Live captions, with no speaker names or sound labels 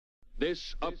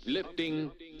this uplifting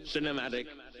cinematic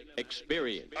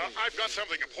experience. I've got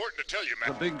something important to tell you,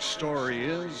 man. The big story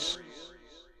is...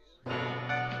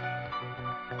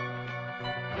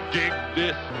 Dig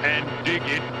this and dig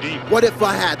it deep. What if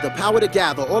I had the power to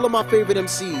gather all of my favorite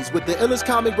MCs with the illest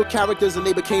comic book characters and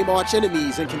they became arch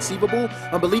enemies? Inconceivable,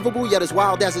 unbelievable, yet as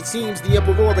wild as it seems, the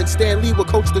Emperor and Stan Lee will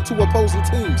coach the two opposing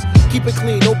teams. Keep it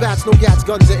clean, no bats, no gats,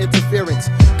 guns, or interference.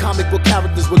 Comic book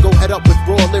characters will go head up with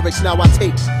raw lyrics. Now I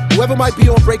take whoever might be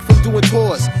on break from doing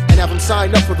tours and have them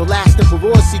sign up for the last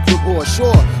Emperor's secret war.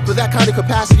 Sure, for that kind of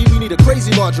capacity we need a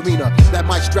crazy large arena that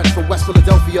might stretch from West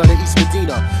Philadelphia to East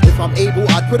Medina. If I'm able,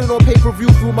 I'd put it on pay-per-view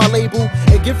through my label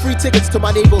and give free tickets to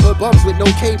my neighborhood bums with no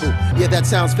cable. Yeah, that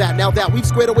sounds fat. Now that we've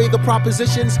squared away the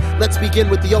propositions, let's begin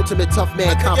with the ultimate tough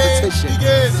man competition.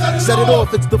 Set it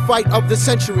off, it's the fight of the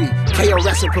century.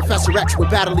 KRS and Professor X would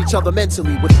battle each other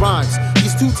mentally with rhymes.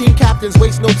 These two team captains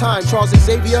waste no time. Charles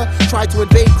Xavier tried to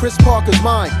invade Chris Parker's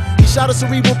mind. He shot a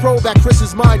cerebral probe at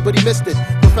Chris's mind, but he missed it.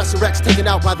 Professor X taken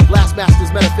out by the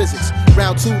Blastmaster's metaphysics.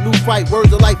 Round 2, new fight, word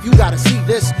to life, you gotta see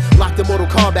this. Locked in Mortal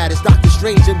Kombat is Doctor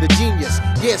Strange and the Genius.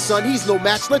 Yeah, son, he's no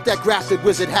match, let that grafted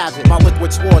wizard have it. My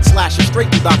liquid sword slashes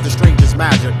straight through Doctor Strange's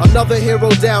magic. Another hero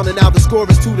down, and now the score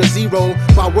is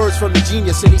 2-0. My words from the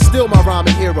Genius, and he's still my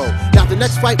rhyming hero. Now the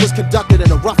next fight was conducted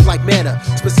in a rough-like manner,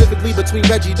 specifically between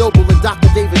Reggie Noble and Dr.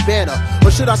 David Banner.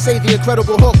 Or should I say the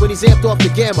Incredible Hulk when he's amped off the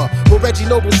gamma? But Reggie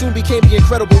Noble soon became the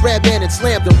Incredible Redman and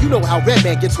slammed him. You know how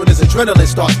Redman gets when his adrenaline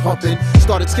starts pumping.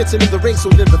 Started skitzing in the ring, so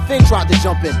then the Thing tried to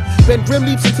jump in. Ben Grimm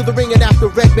leaps into the ring, and after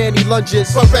Redman he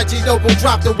lunges, but Reggie Noble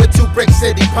dropped him with 2 Brick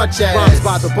City punches. Rhymes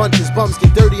by the bunches, bums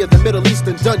get dirty in the Middle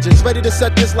Eastern dungeons, ready to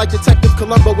set this like Detective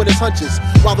Columbo in his hunches.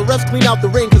 While the refs clean out the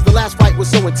ring, cause the last fight was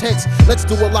so intense, let's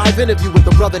do a live interview with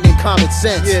the brother named Common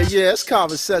Sense. Yeah, it's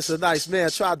Common Sense. A nice man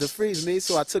tried to freeze me,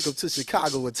 so I took him to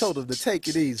Chicago and told him to take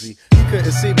it easy. You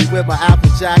couldn't see me with my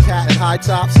Applejack hat and high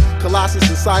tops. Colossus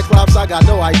and Cyclops, I got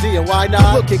no idea why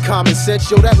not. Look at Common Sense,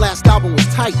 yo, that last album was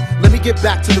tight. Let me get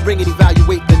back to the ring and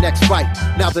evaluate the next fight.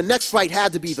 Now the next fight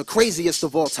had to be the craziest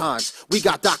of all times. We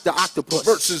got Dr. Octopus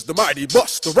Versus the mighty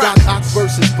Buster Doc Ock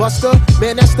versus Buster?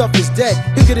 Man, that stuff is dead.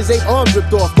 He'll get his 8 arms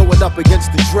ripped off going up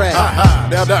against the Dread. Aha,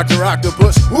 now Dr.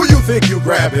 Octopus, who you think you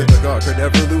grabbing? The God could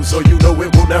never lose, so you know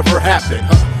it will never happen.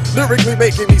 Lyrically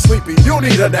making me sleepy, you'll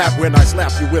need a nap when I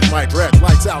slap you with my dreads.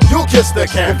 Lights out, you'll kiss the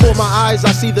canvas. Before my eyes,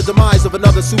 I see the demise of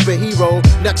another superhero.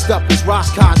 Next up is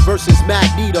Roscos versus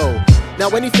Magneto. Now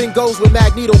anything goes when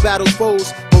Magneto battles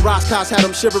foes, but Roscos had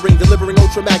him shivering, delivering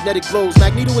ultramagnetic blows.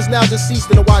 Magneto is now deceased,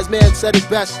 and a wise man said it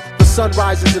best. The sun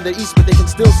rises in the east, but they can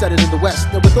still set it in the west.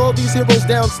 And with all these heroes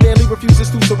down, Stan Lee refuses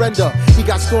to surrender. He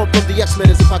got stormed from the X-Men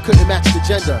as if I couldn't match the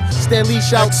gender. Stan Lee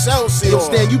shouts, Excelsior. yo,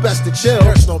 Stan, you best to chill.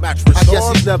 There's no match for I guess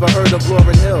Storm. he's never heard of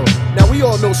Lauryn Hill. Now we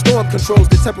all know Storm controls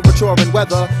the temperature and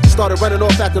weather. Started running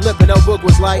off at the lip, and El Boog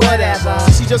was like, whatever.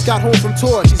 Since she just got home from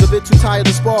tour, she's a bit too tired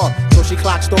to spar, so she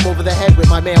clocked Storm over the head with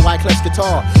my man Wyclef's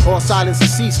guitar. All silence and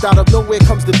ceased. Out of nowhere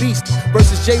comes the Beast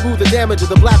versus J. Rue the Damager,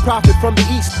 the Black Prophet from the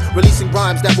East, releasing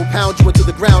rhymes that will pound you into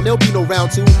the ground. There'll be no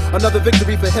round 2. Another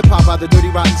victory for hip-hop by the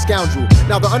Dirty Rotten Scoundrel.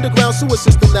 Now the underground sewer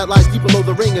system that lies deep below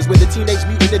the ring is where the Teenage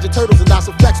Mutant Ninja Turtles and Dos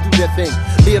Effects do their thing.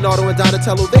 Leonardo and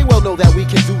Donatello, they well know that we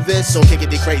can do this. So kick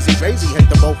it crazy, hit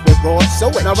them both with raw.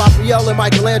 So now Raphael and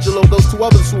Michelangelo, those 2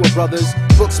 others who are brothers,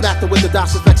 book smacked them with the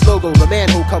Dos Effects logo, the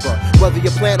manhole cover. Whether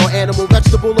you're plant or animal,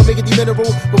 vegetable or miggity mineral,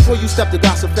 before you step to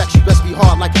Dos Effects, you best be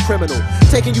hard like a criminal.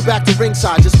 Taking you back to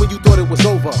ringside just when you thought it was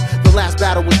over. The last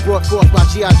battle was brought forth by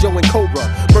G.I. Joe and Cobra.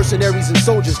 Mercenaries and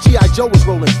soldiers, G.I. Joe was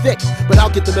rolling thick, but I'll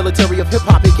get the military of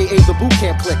hip-hop, aka the boot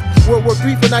camp clique. World War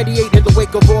III for 98, in the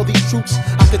wake of all these troops,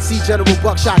 I could see General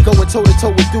Buckshot going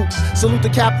toe-to-toe with Duke. Salute the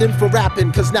captain for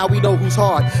rapping, cause now we know who's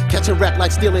hard. Catching wreck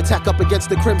like stealing tech up against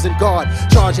the Crimson Guard.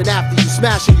 Charging after you,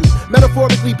 smashing you,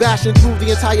 metaphorically bashing through the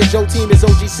entire Joe team is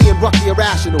OGC and Ruck the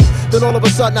Irrational. Then all of a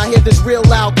sudden I hear this real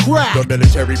loud crack. The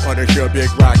military punisher, Big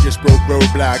Rock, just broke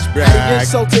roadblocks back. Adding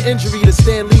insult to injury to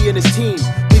Stan Lee and his team.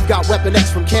 We've got Weapon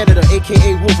X from Canada,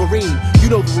 aka Wolverine. You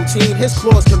know the routine, his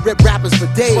claws can rip rappers for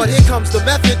days. But here comes the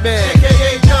Method Man,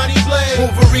 aka Johnny Blaze.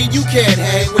 Wolverine, you can't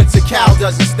hang when Tikal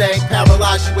doesn't sting.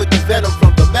 Paralyze you with the venom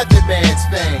from the Method Man's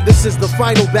fang. This is the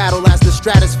final battle as the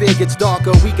stratosphere gets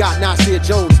darker. We got Nasir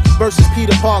Jones versus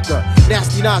Peter Parker.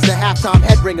 Nasty Nas, the halftime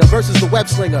headringer versus the web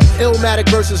slinger. Illmatic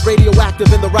versus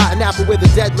Radioactive in the Rotten Apple with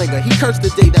a dead linger. He cursed the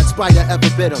day that Spider ever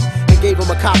bit him and gave him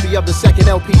a copy of the second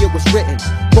LP it was written.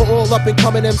 For all up and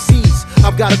coming MCs,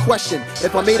 I've got a question.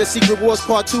 If I made a Secret Wars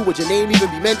Part 2, would your name even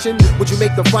be mentioned? Would you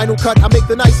make the final cut? I make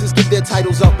the nicest give their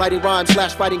titles up, writing rhymes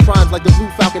 / fighting crimes like the Blue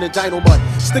Falcon and Dino Mud.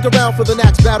 Stick around for the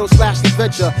next battle /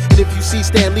 adventure. And if you see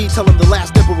Stan Lee, tell him the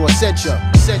last Emperor sent ya.